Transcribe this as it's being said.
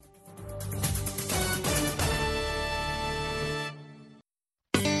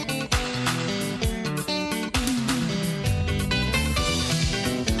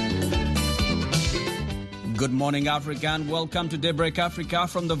morning, Africa, and welcome to Daybreak Africa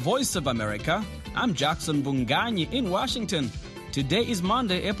from the Voice of America. I'm Jackson Bunganyi in Washington. Today is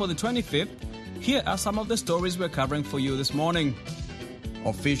Monday, April the 25th. Here are some of the stories we're covering for you this morning.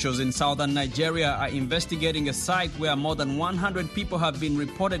 Officials in southern Nigeria are investigating a site where more than 100 people have been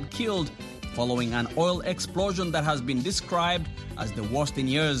reported killed following an oil explosion that has been described as the worst in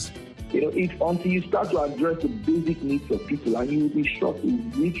years. Until you start to address the basic needs of people, and you will be shocked,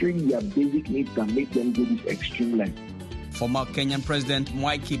 it's literally their basic needs that make them go this extreme length. Former Kenyan President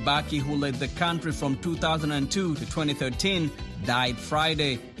Mwai Kibaki, who led the country from 2002 to 2013, died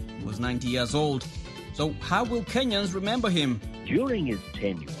Friday. He was 90 years old. So how will Kenyans remember him? During his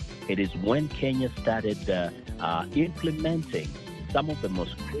tenure, it is when Kenya started implementing some of the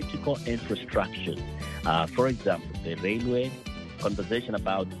most critical infrastructures. For example, the railway, conversation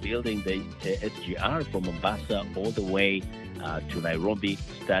about building the SGR from Mombasa all the way to Nairobi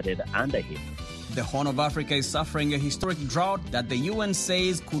started under him. The Horn of Africa is suffering a historic drought that the UN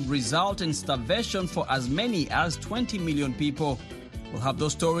says could result in starvation for as many as 20 million people. We'll have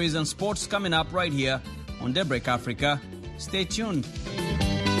those stories and sports coming up right here on Daybreak Africa. Stay tuned.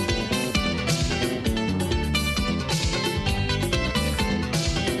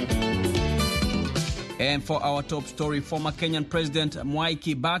 And for our top story, former Kenyan President Mwai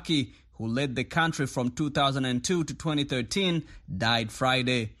Kibaki, who led the country from 2002 to 2013, died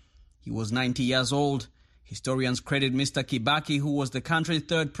Friday. He was 90 years old. Historians credit Mr. Kibaki, who was the country's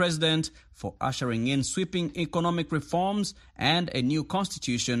third president, for ushering in sweeping economic reforms and a new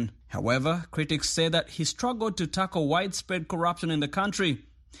constitution. However, critics say that he struggled to tackle widespread corruption in the country.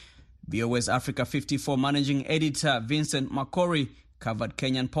 VOA's Africa 54 managing editor Vincent Makori covered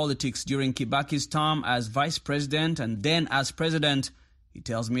Kenyan politics during Kibaki's term as vice president and then as president. He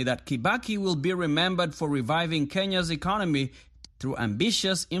tells me that Kibaki will be remembered for reviving Kenya's economy through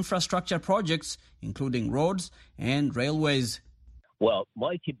ambitious infrastructure projects, including roads and railways. Well,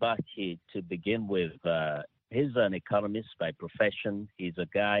 Mwai Kibaki, to begin with, he's an economist by profession. He's a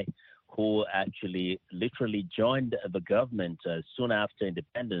guy who actually literally joined the government soon after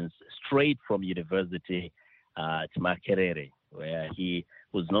independence, straight from university at Makerere, where he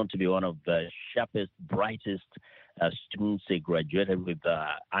was known to be one of the sharpest, brightest students. He graduated with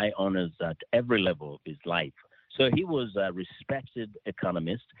high honors at every level of his life. So he was a respected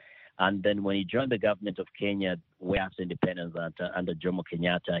economist. And then when he joined the government of Kenya, way after independence under Jomo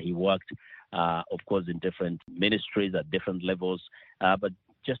Kenyatta, he worked, of course, in different ministries at different levels. But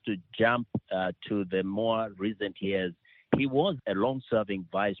just to jump to the more recent years, he was a long-serving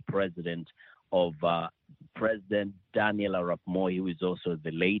vice president of President Daniel Arap Moi, who is also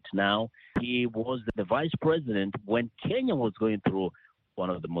the late now. He was the vice president when Kenya was going through one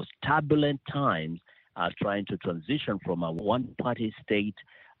of the most turbulent times, trying to transition from a one-party state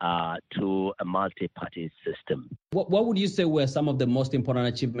to a multi-party system. What would you say were some of the most important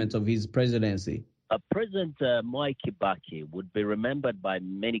achievements of his presidency? President Mwai Kibaki would be remembered by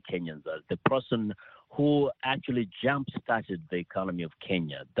many Kenyans as the person who actually jump-started the economy of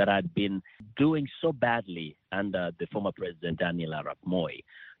Kenya that had been doing so badly under the former president Daniel Arap Moi.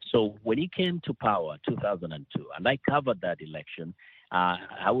 So when he came to power, 2002, and I covered that election,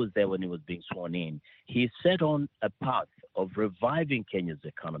 I was there when he was being sworn in, he set on a path of reviving Kenya's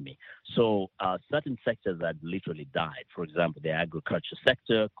economy. So certain sectors had literally died. For example, the agriculture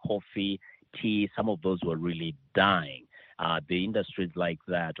sector, coffee, tea, some of those were really dying. The industries like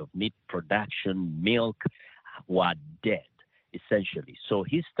that of meat production, milk, were dead, essentially. So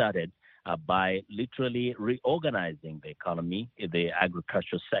he started by literally reorganizing the economy, the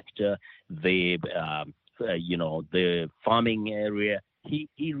agriculture sector, the farming area.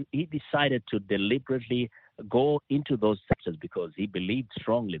 He decided to deliberately go into those sectors because he believed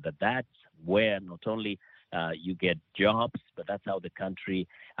strongly that that's where not only you get jobs, but that's how the country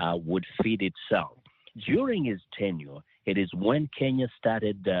would feed itself. During his tenure, it is when Kenya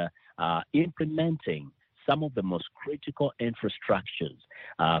started implementing some of the most critical infrastructures.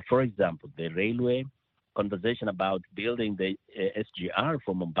 For example, the railway, conversation about building the SGR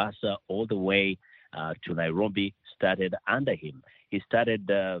from Mombasa all the way to Nairobi started under him. He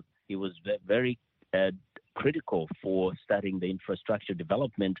was very critical for starting the infrastructure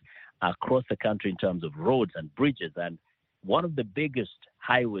development across the country in terms of roads and bridges. And one of the biggest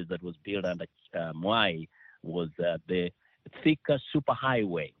highways that was built under Mwai was the Thika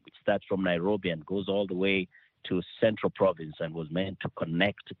Superhighway, which starts from Nairobi and goes all the way to Central Province and was meant to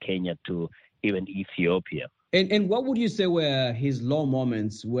connect Kenya to even Ethiopia. And what would you say were his low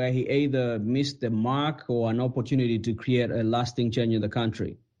moments where he either missed the mark or an opportunity to create a lasting change in the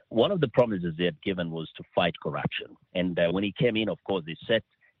country? One of the promises he had given was to fight corruption. And when he came in, of course, he set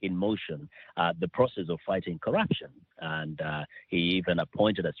in motion the process of fighting corruption. And he even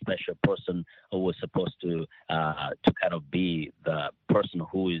appointed a special person who was supposed to kind of be the person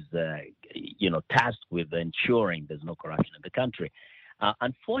who is, tasked with ensuring there's no corruption in the country.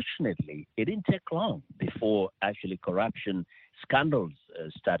 Unfortunately, it didn't take long before actually corruption scandals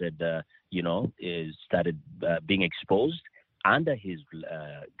started being exposed under his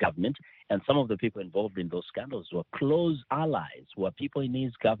government. And some of the people involved in those scandals were close allies, were people in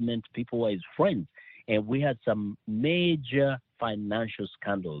his government, people who were his friends. And we had some major financial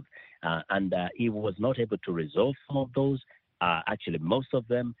scandals. And he was not able to resolve some of those. Actually, most of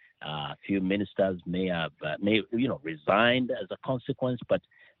them, a few ministers may have resigned as a consequence, but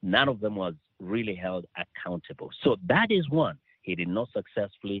none of them was really held accountable. So that is one. He did not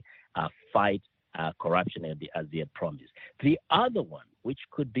successfully fight corruption as he had promised. The other one, which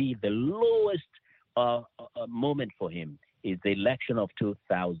could be the lowest moment for him, is the election of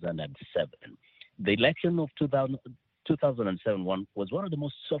 2007. The election of 2007 was one of the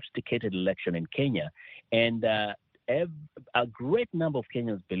most sophisticated elections in Kenya, and a great number of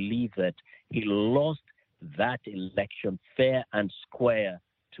Kenyans believe that he lost that election fair and square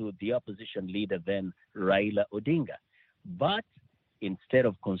to the opposition leader then, Raila Odinga. But instead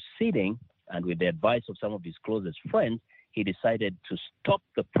of conceding, and with the advice of some of his closest friends, he decided to stop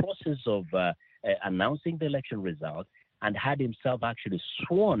the process of announcing the election result and had himself actually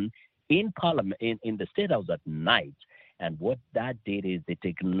sworn in Parliament, in the State House at night. And what that did is it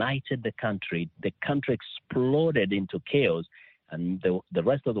ignited the country. The country exploded into chaos. And the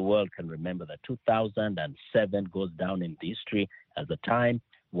rest of the world can remember that 2007 goes down in history as a time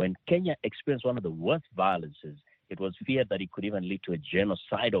when Kenya experienced one of the worst violences. It was feared that it could even lead to a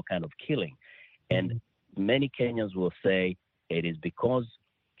genocidal kind of killing. And many Kenyans will say it is because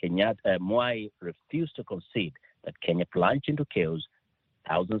Mwai refused to concede that Kenya plunged into chaos.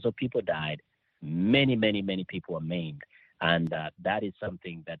 Thousands of people died. Many, many, many people were maimed. And that is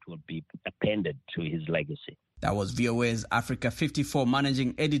something that will be appended to his legacy. That was VOA's Africa 54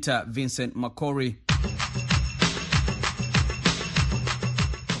 managing editor, Vincent Makori.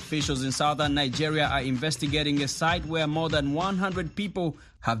 Officials in southern Nigeria are investigating a site where more than 100 people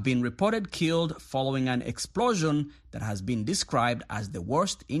have been reported killed following an explosion that has been described as the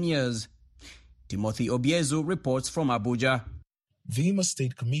worst in years. Timothy Obiezu reports from Abuja. The Imo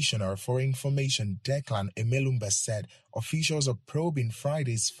State Commissioner for Information, Declan Emelumba, said officials are probing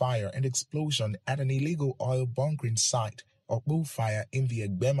Friday's fire and explosion at an illegal oil bunkering site or bullfire in the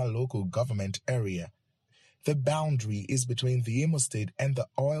Egbema local government area. The boundary is between the Imo State and the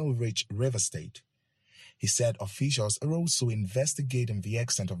oil-rich River State. He said officials are also investigating the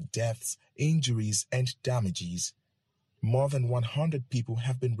extent of deaths, injuries, and damages. More than 100 people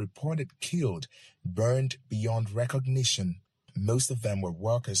have been reported killed, burned beyond recognition. Most of them were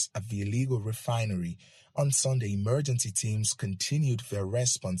workers at the illegal refinery. On Sunday, emergency teams continued their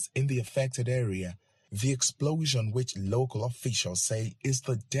response in the affected area. The explosion, which local officials say is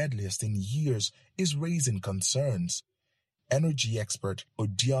the deadliest in years, is raising concerns. Energy expert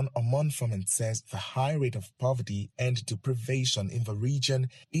Odion Omonfoment says the high rate of poverty and deprivation in the region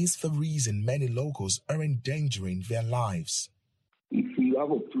is the reason many locals are endangering their lives. If you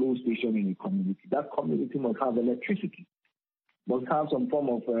have a flow station in a community, that community must have electricity, must have some form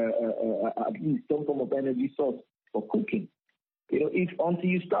of, at least some form of energy source for cooking. If until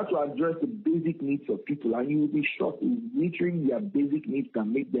you start to address the basic needs of people, and you will be shocked, literally their basic needs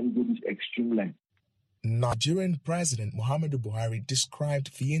can make them go this extreme length. Nigerian President Muhammadu Buhari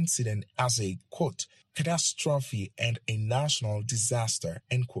described the incident as a, quote, catastrophe and a national disaster,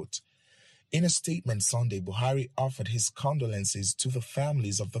 end quote. In a statement Sunday, Buhari offered his condolences to the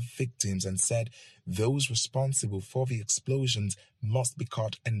families of the victims and said those responsible for the explosions must be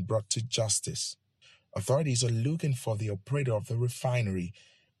caught and brought to justice. Authorities are looking for the operator of the refinery.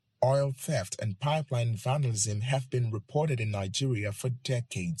 Oil theft and pipeline vandalism have been reported in Nigeria for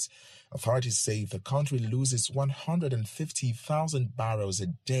decades. Authorities say the country loses 150,000 barrels a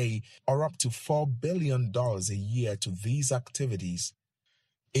day, or up to $4 billion a year, to these activities.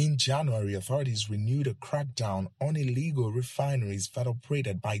 In January, authorities renewed a crackdown on illegal refineries that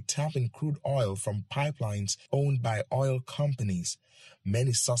operated by tapping crude oil from pipelines owned by oil companies.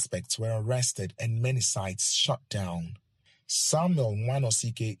 Many suspects were arrested and many sites shut down. Samuel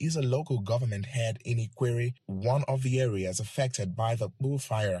Nwanosike is a local government head in Ikwere, one of the areas affected by the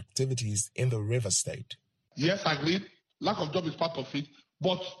bullfire activities in the River State. Yes, I agree. Lack of job is part of it,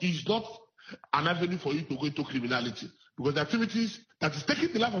 but it's not an avenue for you to go into criminality. Because the activities that is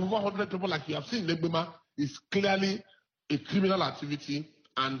taking the life of over 100 people, like you have seen in Legbema, is clearly a criminal activity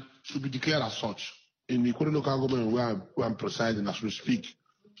and should be declared as such. In the Ikwere local government where I'm presiding as we speak,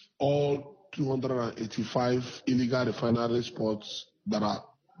 all 285 illegal refinery spots that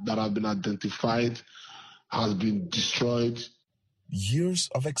have been identified has been destroyed. Years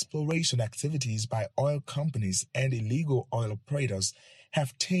of exploration activities by oil companies and illegal oil operators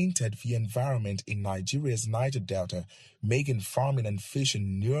have tainted the environment in Nigeria's Niger Delta, making farming and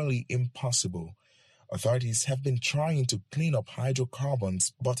fishing nearly impossible. Authorities have been trying to clean up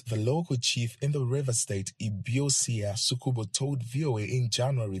hydrocarbons, but the local chief in the river state, Ibiosia Sukubo, told VOA in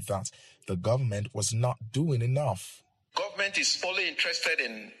January that the government was not doing enough. Government is only interested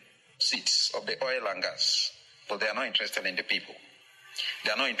in seats of the oil and gas, but they are not interested in the people.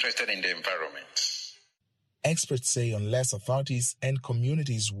 They are not interested in the environment. Experts say unless authorities and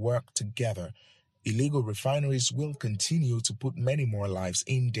communities work together, illegal refineries will continue to put many more lives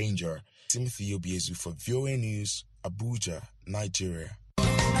in danger. Timothy Obiezu for VOA News, Abuja, Nigeria.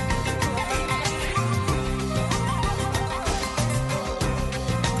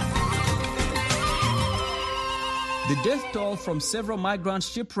 The death toll from several migrant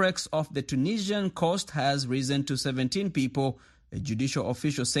shipwrecks off the Tunisian coast has risen to 17 people, a judicial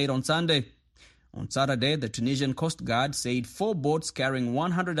official said on Sunday. On Saturday, the Tunisian Coast Guard said 4 boats carrying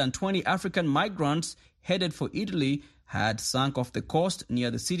 120 African migrants headed for Italy had sunk off the coast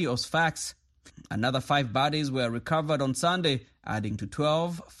near the city of Sfax. Another 5 bodies were recovered on Sunday, adding to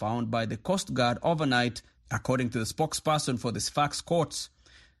 12 found by the Coast Guard overnight, according to the spokesperson for the Sfax courts.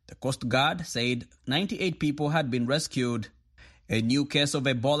 The Coast Guard said 98 people had been rescued. A new case of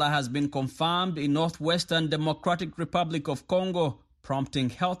Ebola has been confirmed in northwestern Democratic Republic of Congo, prompting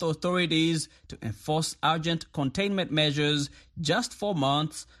health authorities to enforce urgent containment measures just 4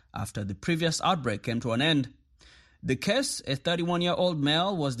 months after the previous outbreak came to an end. The case, a 31-year-old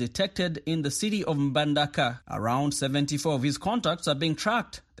male, was detected in the city of Mbandaka. Around 74 of his contacts are being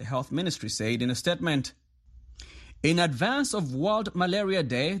tracked, the health ministry said in a statement. In advance of World Malaria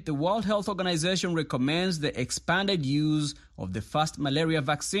Day, the World Health Organization recommends the expanded use of the first malaria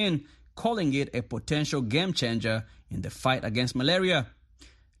vaccine, calling it a potential game changer in the fight against malaria.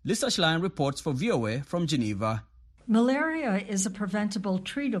 Lisa Schlein reports for VOA from Geneva. Malaria is a preventable,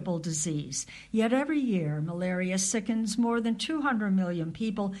 treatable disease. Yet every year, malaria sickens more than 200 million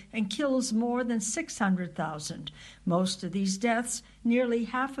people and kills more than 600,000. Most of these deaths, nearly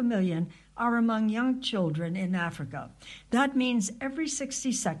 500,000, are among young children in Africa. That means every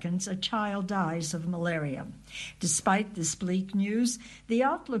 60 seconds a child dies of malaria. Despite this bleak news, the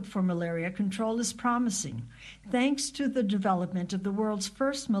outlook for malaria control is promising, thanks to the development of the world's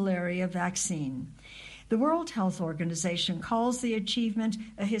first malaria vaccine. The World Health Organization calls the achievement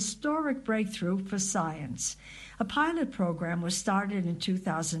a historic breakthrough for science. A pilot program was started in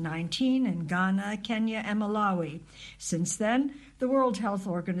 2019 in Ghana, Kenya, and Malawi. Since then, the World Health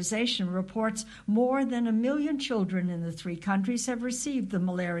Organization reports more than 1 million children in the 3 countries have received the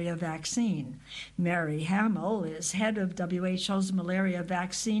malaria vaccine. Mary Hamill is head of WHO's malaria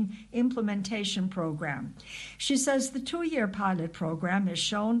vaccine implementation program. She says the 2-year pilot program has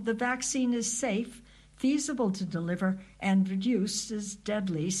shown the vaccine is safe, feasible to deliver, and reduces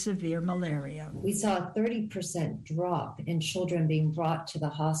deadly severe malaria. We saw a 30% drop in children being brought to the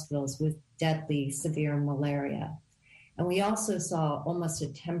hospitals with deadly severe malaria. And we also saw almost a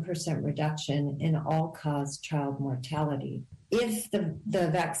 10% reduction in all-cause child mortality. If the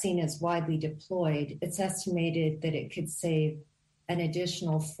vaccine is widely deployed, it's estimated that it could save an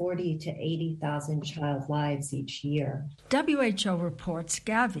additional 40 to 80,000 child lives each year. WHO reports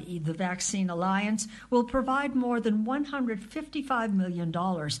Gavi, the Vaccine Alliance, will provide more than $155 million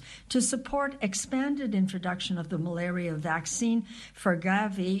to support expanded introduction of the malaria vaccine for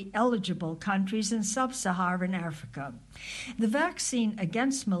Gavi-eligible countries in sub-Saharan Africa. The vaccine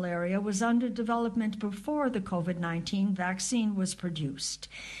against malaria was under development before the COVID-19 vaccine was produced.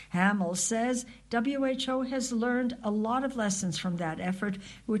 Hamill says WHO has learned a lot of lessons from that effort,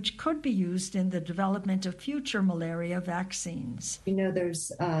 which could be used in the development of future malaria vaccines. You know,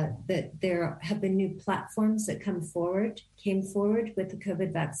 there have been new platforms that came forward with the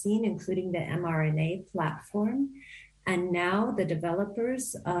COVID vaccine, including the mRNA platform. And now the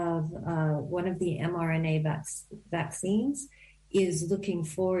developers of one of the mRNA vaccines is looking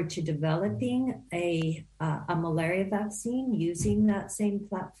forward to developing a malaria vaccine using that same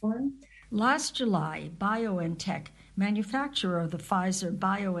platform. Last July, BioNTech, manufacturer of the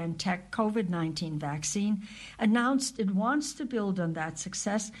Pfizer-BioNTech COVID-19 vaccine, announced it wants to build on that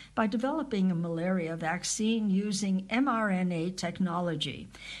success by developing a malaria vaccine using mRNA technology.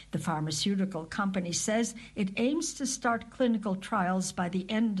 The pharmaceutical company says it aims to start clinical trials by the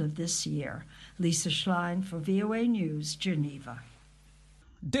end of this year. Lisa Schlein for VOA News, Geneva.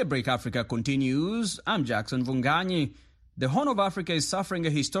 Daybreak Africa continues. I'm Jackson Vunganyi. The Horn of Africa is suffering a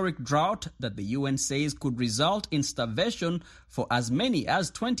historic drought that the UN says could result in starvation for as many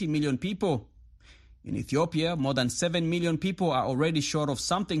as 20 million people. In Ethiopia, more than 7 million people are already short of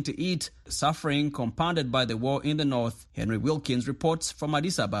something to eat, suffering compounded by the war in the north. Henry Wilkins reports from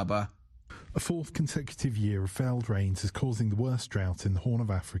Addis Ababa. A fourth consecutive year of failed rains is causing the worst drought in the Horn of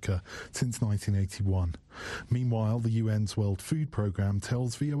Africa since 1981. Meanwhile, the UN's World Food Programme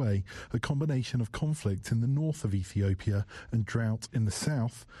tells VOA a combination of conflict in the north of Ethiopia and drought in the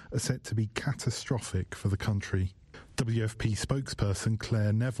south are set to be catastrophic for the country. WFP spokesperson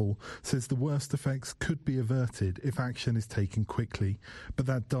Claire Neville says the worst effects could be averted if action is taken quickly, but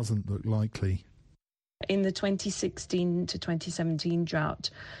that doesn't look likely. In the 2016 to 2017 drought,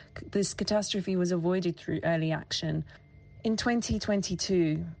 this catastrophe was avoided through early action. In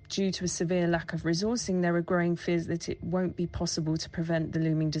 2022, due to a severe lack of resourcing, there are growing fears that it won't be possible to prevent the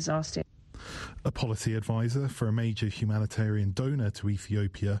looming disaster. A policy advisor for a major humanitarian donor to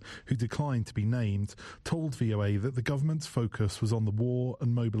Ethiopia, who declined to be named, told VOA that the government's focus was on the war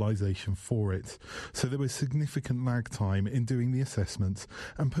and mobilisation for it. So there was significant lag time in doing the assessments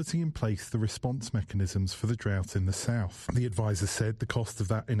and putting in place the response mechanisms for the drought in the south. The advisor said the cost of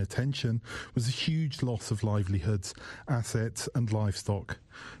that inattention was a huge loss of livelihoods, assets and livestock.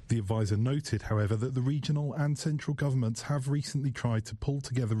 The advisor noted, however, that the regional and central governments have recently tried to pull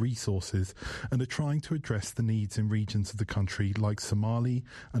together resources and are trying to address the needs in regions of the country like Somali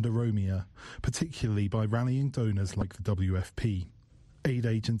and Oromia, particularly by rallying donors like the WFP. Aid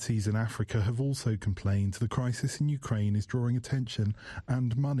agencies in Africa have also complained the crisis in Ukraine is drawing attention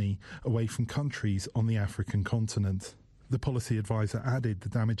and money away from countries on the African continent. The policy advisor added the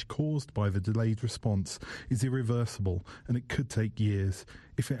damage caused by the delayed response is irreversible and it could take years,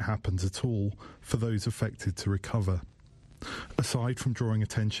 if it happens at all, for those affected to recover. Aside from drawing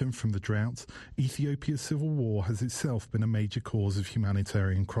attention from the drought, Ethiopia's civil war has itself been a major cause of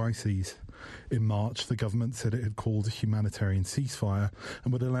humanitarian crises. In March, the government said it had called a humanitarian ceasefire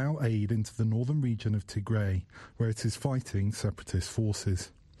and would allow aid into the northern region of Tigray, where it is fighting separatist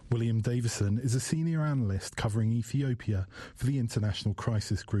forces. William Davison is a senior analyst covering Ethiopia for the International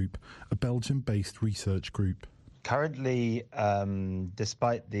Crisis Group, a Belgium-based research group. Currently,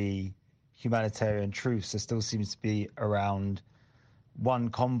 despite the humanitarian truce, there still seems to be around one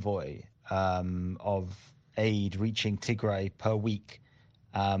convoy of aid reaching Tigray per week.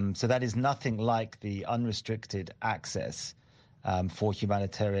 So that is nothing like the unrestricted access for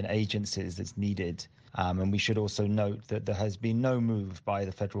humanitarian agencies that's needed. And we should also note that there has been no move by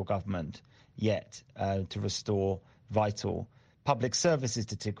the federal government yet to restore vital public services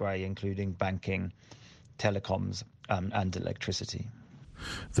to Tigray, including banking, telecoms, and electricity.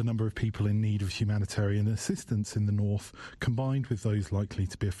 The number of people in need of humanitarian assistance in the north, combined with those likely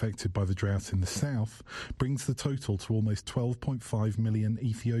to be affected by the drought in the south, brings the total to almost 12.5 million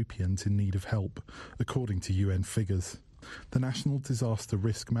Ethiopians in need of help, according to UN figures. The National Disaster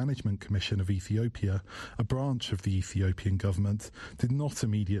Risk Management Commission of Ethiopia, a branch of the Ethiopian government, did not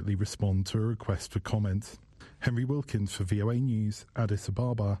immediately respond to a request for comment. Henry Wilkins for VOA News, Addis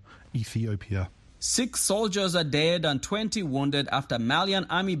Ababa, Ethiopia. 6 soldiers are dead and 20 wounded after Malian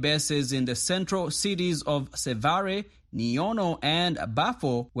army bases in the central cities of Sevare, Niono and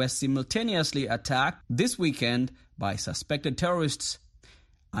Bafo were simultaneously attacked this weekend by suspected terrorists.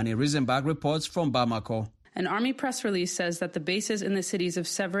 Annie Riesenberg reports from Bamako. An army press release says that the bases in the cities of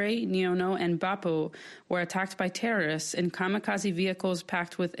Sevare, Niono, and Bafo were attacked by terrorists in kamikaze vehicles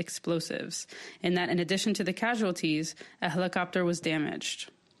packed with explosives, and that in addition to the casualties, a helicopter was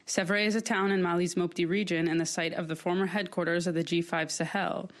damaged. Sevare is a town in Mali's Mopti region and the site of the former headquarters of the G5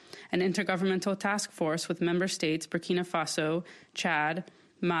 Sahel, an intergovernmental task force with member states Burkina Faso, Chad,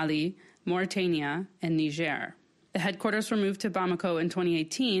 Mali, Mauritania, and Niger. The headquarters were moved to Bamako in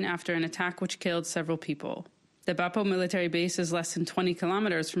 2018 after an attack which killed several people. The Bafo military base is less than 20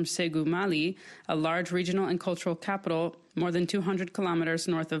 kilometers from Ségou, Mali, a large regional and cultural capital more than 200 kilometers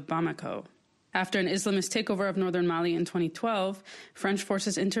north of Bamako. After an Islamist takeover of northern Mali in 2012, French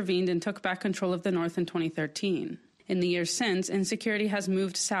forces intervened and took back control of the north in 2013. In the years since, insecurity has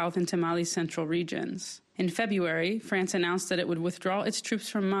moved south into Mali's central regions. In February, France announced that it would withdraw its troops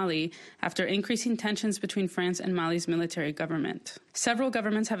from Mali after increasing tensions between France and Mali's military government. Several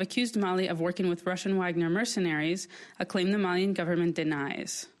governments have accused Mali of working with Russian Wagner mercenaries, a claim the Malian government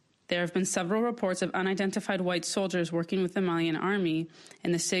denies. There have been several reports of unidentified white soldiers working with the Malian army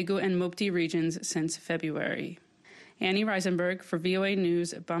in the Ségou and Mopti regions since February. Annie Riesenberg for VOA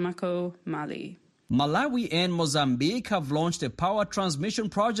News, Bamako, Mali. Malawi and Mozambique have launched a power transmission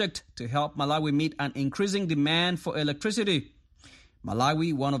project to help Malawi meet an increasing demand for electricity.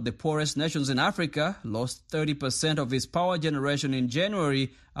 Malawi, one of the poorest nations in Africa, lost 30% of its power generation in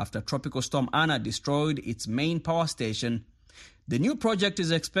January after Tropical Storm Anna destroyed its main power station. The new project is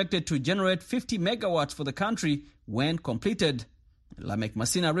expected to generate 50 megawatts for the country when completed. Lamek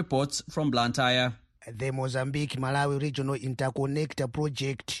Masina reports from Blantyre. The Mozambique-Malawi Regional Interconnector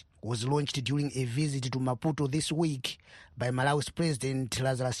Project was launched during a visit to Maputo this week by Malawi's President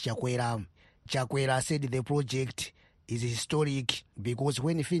Lazarus Chakwera. Chakwera said the project is historic because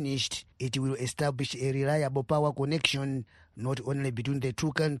when finished, it will establish a reliable power connection not only between the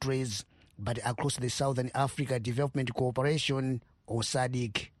two countries, but across the Southern Africa Development Cooperation, or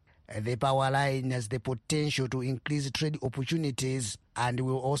SADC. The power line has the potential to increase trade opportunities and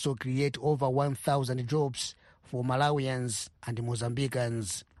will also create over 1,000 jobs for Malawians and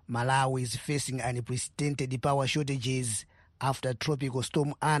Mozambicans. Malawi is facing unprecedented power shortages after Tropical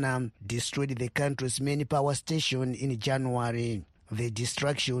Storm Anna destroyed the country's main power station in January. The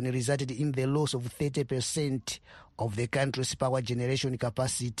destruction resulted in the loss of 30% of the country's power generation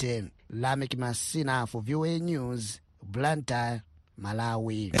capacity. Lamek Masina for VOA News, Blantyre,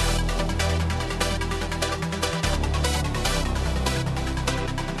 Malawi.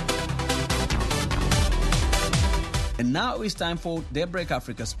 And now it's time for Daybreak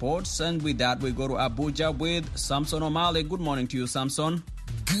Africa Sports, and with that we go to Abuja with Samson Omale. Good morning to you, Samson.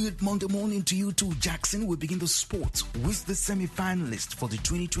 Good Monday morning to you too, Jackson. We begin the sports with the semi-finalists for the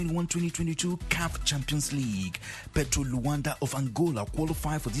 2021-2022 CAF Champions League. Petro Luanda of Angola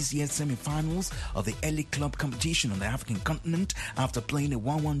qualified for this year's semi-finals of the Elite Club competition on the African continent after playing a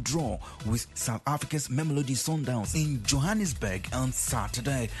 1-1 draw with South Africa's Mamelodi Sundowns in Johannesburg on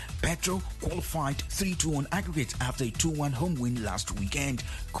Saturday. Petro qualified 3-2 on aggregate after a 2-1 home win last weekend.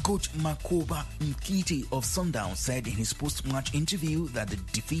 Coach Makoba Mkiti of Sundowns said in his post-match interview that the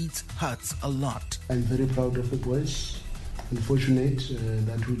defeat hurts a lot. I'm very proud of the boys. Unfortunate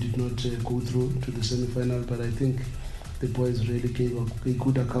that we did not go through to the semi-final, but I think the boys really gave a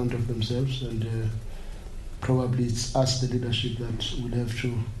good account of themselves, and probably it's us, the leadership, that will have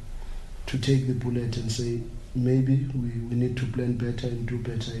to take the bullet and say maybe we need to plan better and do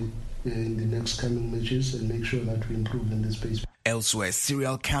better in the next coming matches and make sure that we improve in this space. Elsewhere,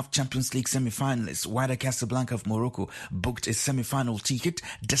 serial CAF Champions League semi-finalists Wydad Casablanca of Morocco booked a semi-final ticket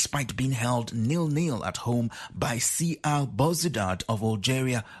despite being held 0-0 at home by CR Belouizdad of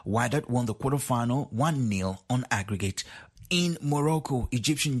Algeria. Wydad won the quarterfinal 1-0 on aggregate. In Morocco,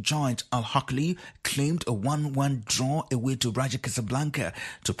 Egyptian giant Al Ahly claimed a 1-1 draw away to Raja Casablanca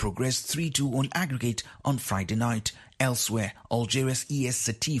to progress 3-2 on aggregate on Friday night. Elsewhere, Algeria's ES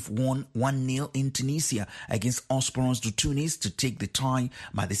Setif won 1-0 in Tunisia against Esperance de Tunis to take the tie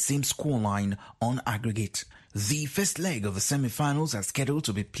by the same scoreline on aggregate. The first leg of the semi-finals are scheduled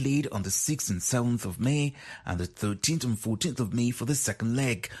to be played on the 6th and 7th of May and the 13th and 14th of May for the second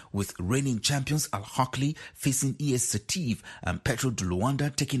leg, with reigning champions Al Ahly facing ES Setif and Petro de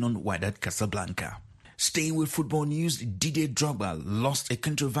Luanda taking on Wydad Casablanca. Staying with football news, Didier Drogba lost a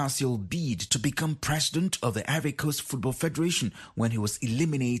controversial bid to become president of the Ivory Coast Football Federation when he was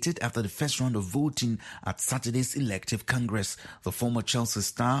eliminated after the first round of voting at Saturday's elective Congress. The former Chelsea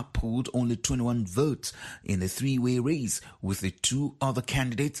star polled only 21 votes in the three-way race, with the two other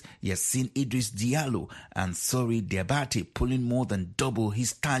candidates, Yassine Idriss Diallo and Sori Diabate, pulling more than double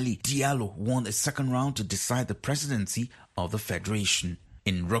his tally. Diallo won a second round to decide the presidency of the federation.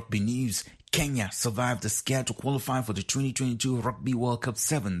 In rugby news, Kenya survived the scare to qualify for the 2022 Rugby World Cup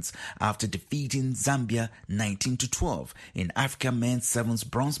Sevens after defeating Zambia 19-12 in Africa Men's Sevens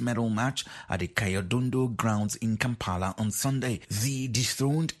bronze medal match at the Kayodondo grounds in Kampala on Sunday. The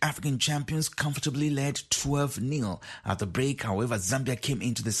dethroned African champions comfortably led 12-0 at the break. However, Zambia came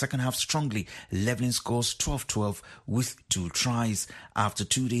into the second half strongly, leveling scores 12-12 with 2 tries. After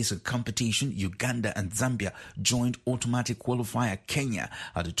 2 days of competition, Uganda and Zambia joined automatic qualifier Kenya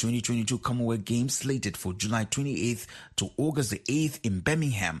at the 2022 Commonwealth Games slated for July 28th to August the 8th in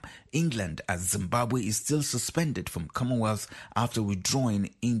Birmingham, England, as Zimbabwe is still suspended from Commonwealth after withdrawing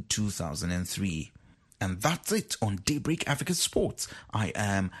in 2003. And that's it on Daybreak Africa Sports. I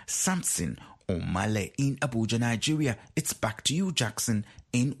am Samson Omale in Abuja, Nigeria. It's back to you, Jackson,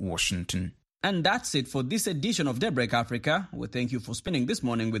 in Washington. And that's it for this edition of Daybreak Africa. We thank you for spending this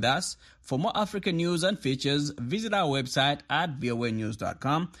morning with us. For more African news and features, visit our website at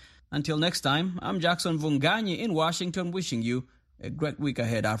voanews.com. Until next time, I'm Jackson Vunganyi in Washington, wishing you a great week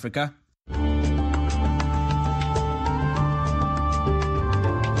ahead, Africa.